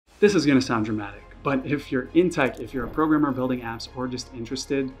This is gonna sound dramatic, but if you're in tech, if you're a programmer building apps or just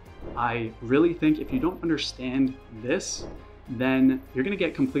interested, I really think if you don't understand this, then you're gonna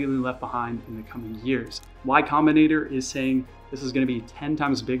get completely left behind in the coming years. Y Combinator is saying this is gonna be 10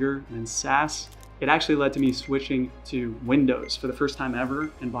 times bigger than SaaS. It actually led to me switching to Windows for the first time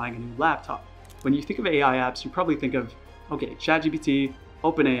ever and buying a new laptop. When you think of AI apps, you probably think of, okay, ChatGPT,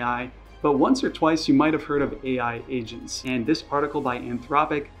 OpenAI, but once or twice you might have heard of AI agents. And this article by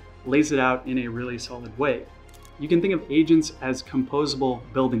Anthropic lays it out in a really solid way. You can think of agents as composable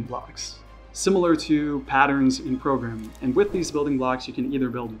building blocks, similar to patterns in programming. And with these building blocks, you can either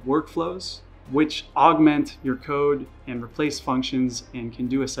build workflows, which augment your code and replace functions and can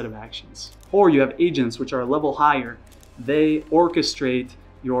do a set of actions. Or you have agents, which are a level higher. They orchestrate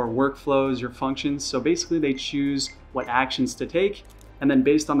your workflows, your functions. So basically they choose what actions to take, and then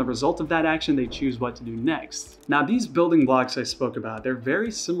based on the result of that action, they choose what to do next. Now, these building blocks I spoke about, they're very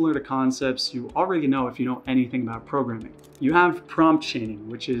similar to concepts you already know if you know anything about programming. You have prompt chaining,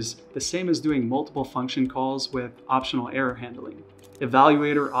 which is the same as doing multiple function calls with optional error handling.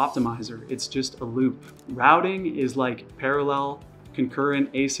 Evaluator optimizer, it's just a loop. Routing is like parallel concurrent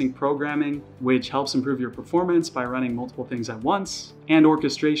async programming, which helps improve your performance by running multiple things at once, and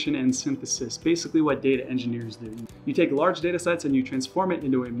orchestration and synthesis, basically what data engineers do. You take large data sets and you transform it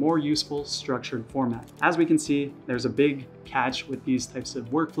into a more useful structured format. As we can see, there's a big catch with these types of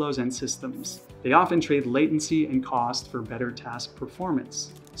workflows and systems. They often trade latency and cost for better task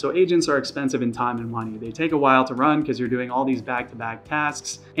performance. So agents are expensive in time and money. They take a while to run because you're doing all these back-to-back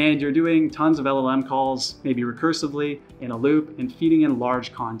tasks and you're doing tons of LLM calls, maybe recursively in a loop and feeding in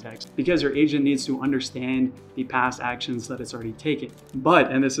large context because your agent needs to understand the past actions that it's already taken.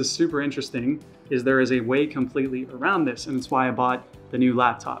 But, and this is super interesting, is there is a way completely around this, and it's why I bought the new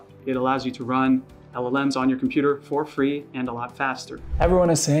laptop. It allows you to run LLMs on your computer for free and a lot faster. Everyone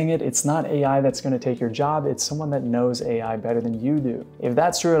is saying it, it's not AI that's going to take your job, it's someone that knows AI better than you do. If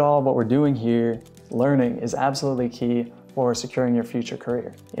that's true at all, what we're doing here, learning, is absolutely key for securing your future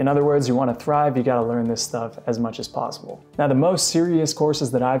career. In other words, you want to thrive, you got to learn this stuff as much as possible. Now, the most serious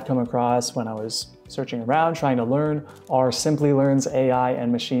courses that I've come across when I was searching around trying to learn are Simplilearn's AI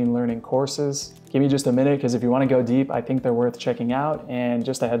and machine learning courses. Give me just a minute, because if you want to go deep, I think they're worth checking out. And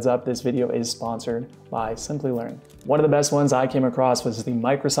just a heads up, this video is sponsored by Simplilearn. One of the best ones I came across was the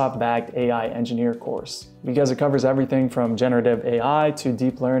Microsoft-backed AI engineer course, because it covers everything from generative AI to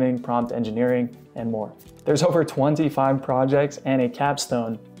deep learning, prompt engineering, and more. There's over 25 projects and a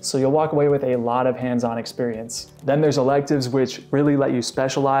capstone, so you'll walk away with a lot of hands-on experience. Then there's electives which really let you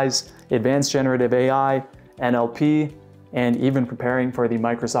specialize, advanced generative AI, NLP, and even preparing for the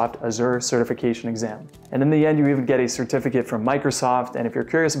Microsoft Azure certification exam. And in the end, you even get a certificate from Microsoft. And if you're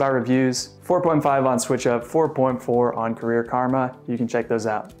curious about reviews, 4.5 on SwitchUp, 4.4 on Career Karma. You can check those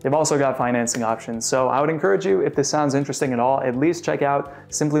out. They've also got financing options. So I would encourage you, if this sounds interesting at all, at least check out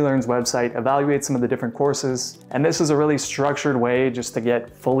Simplilearn's website, evaluate some of the different courses. And this is a really structured way just to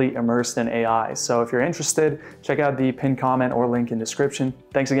get fully immersed in AI. So if you're interested, check out the pinned comment or link in description.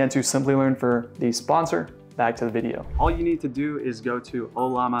 Thanks again to Simplilearn for the sponsor. Back to the video. All you need to do is go to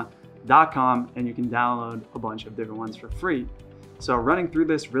ollama.com and you can download a bunch of different ones for free. So running through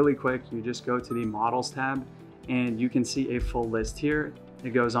this really quick, you just go to the models tab and you can see a full list here.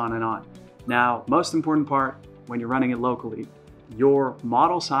 It goes on and on. Now, most important part, when you're running it locally, your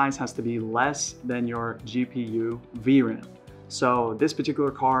model size has to be less than your GPU VRAM. So this particular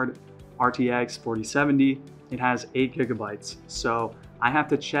card, RTX 4070, it has 8 gigabytes. So I have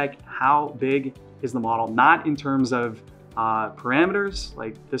to check how big is the model, not in terms of parameters,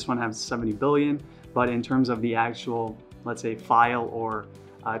 like this one has 70 billion, but in terms of the actual, let's say, file or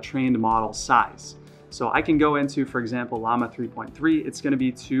trained model size. So I can go into, for example, Llama 3.3, it's gonna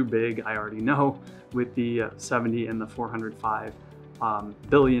be too big, I already know, with the 70 and the 405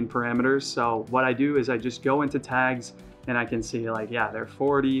 billion parameters. So what I do is I just go into tags and I can see like, yeah, they're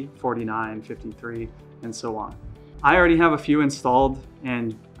 40, 49, 53, and so on. I already have a few installed,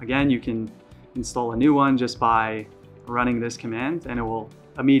 and again, you can install a new one just by running this command and it will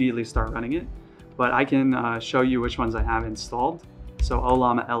immediately start running it. But I can show you which ones I have installed. So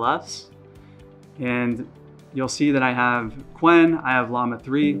Ollama LS, and you'll see that I have Qwen, I have Llama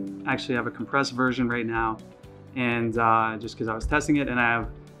 3, actually I have a compressed version right now, and just because I was testing it, and I have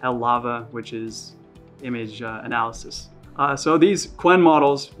LLava, which is image analysis. So these Qwen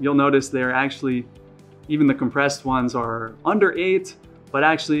models, you'll notice they're actually, even the compressed ones are under 8, but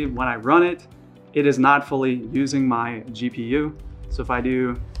actually when I run it, it is not fully using my GPU. So if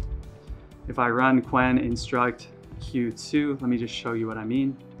I run Qwen instruct Q2, let me just show you what I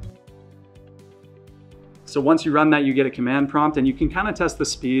mean. So once you run that, you get a command prompt, and you can kind of test the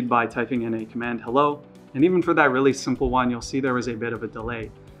speed by typing in a command hello. And even for that really simple one, you'll see there was a bit of a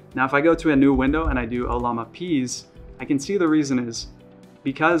delay. Now, if I go to a new window and I do Llama Peas, I can see the reason is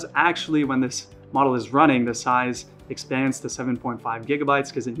because actually when this model is running, the size expands to 7.5 gigabytes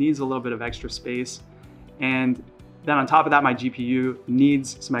because it needs a little bit of extra space. And then on top of that, my GPU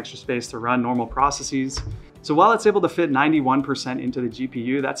needs some extra space to run normal processes. So while it's able to fit 91% into the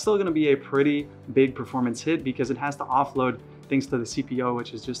GPU, that's still gonna be a pretty big performance hit because it has to offload things to the CPO,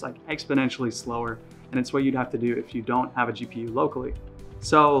 which is just like exponentially slower. And it's what you'd have to do if you don't have a GPU locally.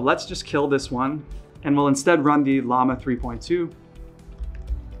 So let's just kill this one, and we'll instead run the Llama 3.2.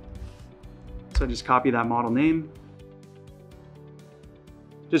 So just copy that model name.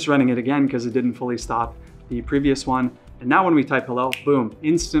 Just running it again because it didn't fully stop the previous one. And now when we type hello, boom,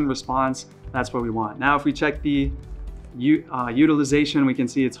 instant response. That's what we want. Now, if we check the utilization, we can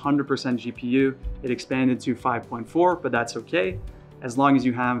see it's 100% GPU. It expanded to 5.4, but that's okay, as long as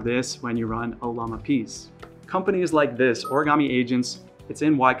you have this when you run a Llama piece. Companies like this, Origami Agents, it's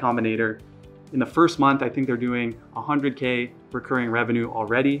in Y Combinator. In the first month, I think they're doing 100K recurring revenue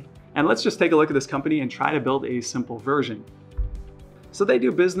already. And let's just take a look at this company and try to build a simple version. So they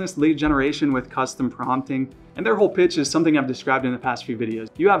do business lead generation with custom prompting, and their whole pitch is something I've described in the past few videos.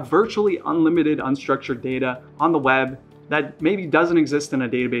 You have virtually unlimited unstructured data on the web that maybe doesn't exist in a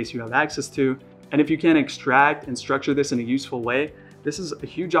database you have access to. And if you can extract and structure this in a useful way, this is a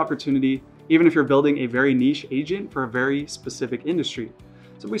huge opportunity, even if you're building a very niche agent for a very specific industry.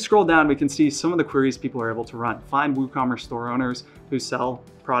 So if we scroll down, we can see some of the queries people are able to run. Find WooCommerce store owners who sell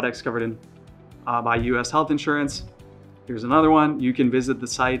products covered in by US health insurance. Here's another one. You can visit the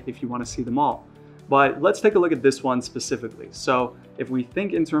site if you want to see them all. But let's take a look at this one specifically. So if we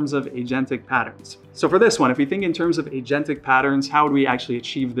think in terms of agentic patterns. So for this one, if we think in terms of agentic patterns, how would we actually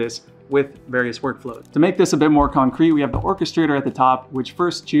achieve this with various workflows? To make this a bit more concrete, we have the orchestrator at the top, which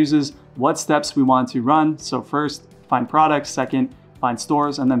first chooses what steps we want to run. So first, find products, second, find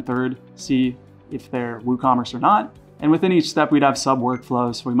stores, and then third, see if they're WooCommerce or not. And within each step, we'd have sub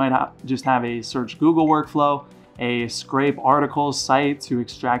workflows. So we might just have a search Google workflow, a scrape articles site to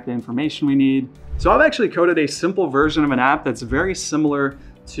extract the information we need. So I've actually coded a simple version of an app that's very similar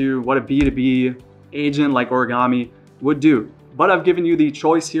to what a B2B agent like Origami would do. But I've given you the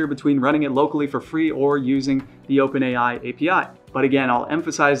choice here between running it locally for free or using the OpenAI API. But again, I'll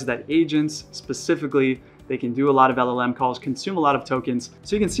emphasize that agents specifically, they can do a lot of LLM calls, consume a lot of tokens.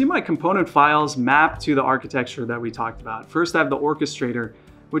 So you can see my component files map to the architecture that we talked about. First, I have the orchestrator,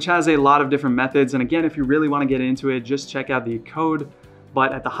 which has a lot of different methods. And again, if you really want to get into it, just check out the code.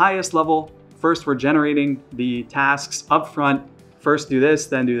 But at the highest level, first we're generating the tasks up front. First do this,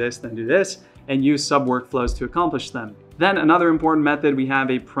 then do this, then do this, and use sub workflows to accomplish them. Then another important method, we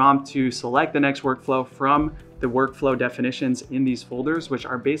have a prompt to select the next workflow from the workflow definitions in these folders, which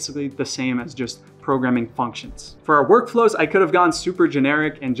are basically the same as just programming functions. For our workflows, I could have gone super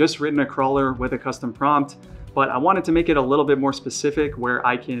generic and just written a crawler with a custom prompt, but I wanted to make it a little bit more specific where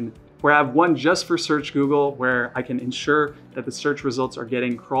I have one just for search Google, where I can ensure that the search results are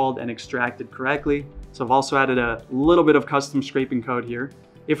getting crawled and extracted correctly. So I've also added a little bit of custom scraping code here.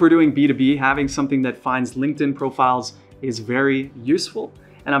 If we're doing B2B, having something that finds LinkedIn profiles is very useful.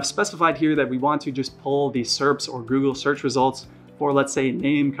 And I've specified here that we want to just pull the SERPs or Google search results for, let's say,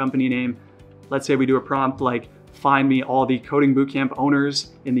 name, company name. Let's say we do a prompt like, find me all the coding bootcamp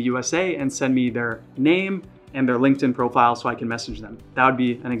owners in the USA and send me their name and their LinkedIn profile so I can message them. That would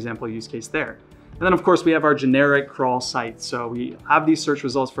be an example use case there. And then of course we have our generic crawl site. So we have these search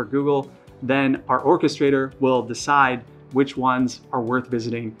results for Google, then our orchestrator will decide which ones are worth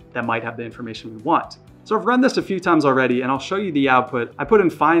visiting that might have the information we want. So I've run this a few times already and I'll show you the output. I put in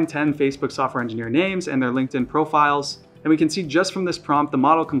find 10 Facebook software engineer names and their LinkedIn profiles. And we can see just from this prompt, the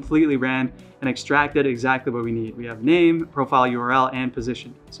model completely ran and extracted exactly what we need. We have name, profile URL, and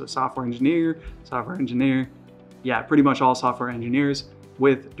position. So software engineer, yeah, pretty much all software engineers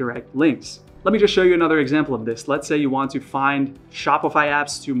with direct links. Let me just show you another example of this. Let's say you want to find Shopify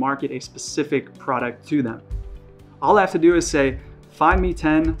apps to market a specific product to them. All I have to do is say, find me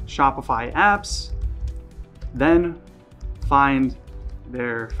 10 Shopify apps, then find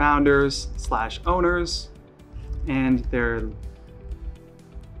their founders/owners and their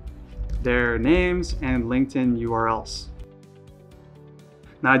names and LinkedIn URLs.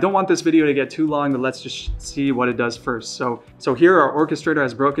 Now I don't want this video to get too long, but let's just see what it does first. So here our orchestrator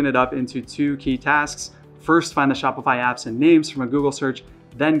has broken it up into two key tasks. First, find the Shopify apps and names from a Google search,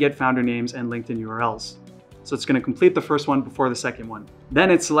 then get founder names and LinkedIn URLs. So it's going to complete the first one before the second one. Then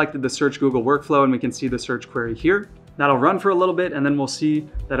it selected the search Google workflow and we can see the search query here. That'll run for a little bit, and then we'll see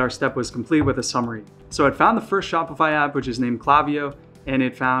that our step was complete with a summary. So it found the first Shopify app, which is named Klaviyo, and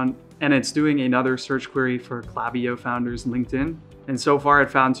it's doing another search query for Klaviyo founders LinkedIn. And so far it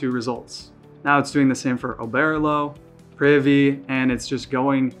found 2 results. Now it's doing the same for Oberlo, Privy, and it's just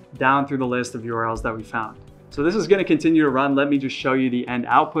going down through the list of URLs that we found. So this is going to continue to run. Let me just show you the end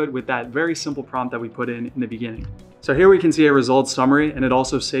output with that very simple prompt that we put in the beginning. So here we can see a results summary, and it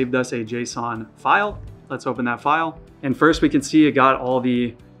also saved us a JSON file. Let's open that file. And first we can see it got all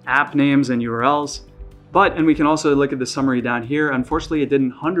the app names and URLs, and we can also look at the summary down here. Unfortunately, it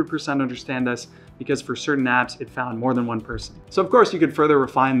didn't 100% understand us because for certain apps, it found more than one person. So of course you could further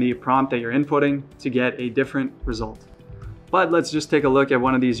refine the prompt that you're inputting to get a different result. But let's just take a look at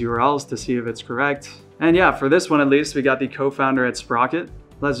one of these URLs to see if it's correct. And yeah, for this one at least, we got the co-founder at Sprocket.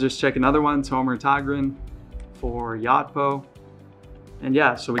 Let's just check another one, Tomer Tagrin for Yotpo. And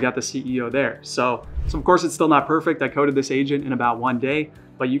yeah, so we got the CEO there. So of course it's still not perfect. I coded this agent in about 1 day,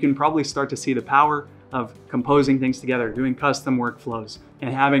 but you can probably start to see the power of composing things together, doing custom workflows,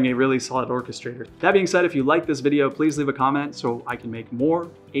 and having a really solid orchestrator. That being said, if you like this video, please leave a comment so I can make more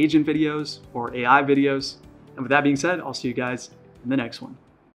agent videos or AI videos. And with that being said, I'll see you guys in the next one.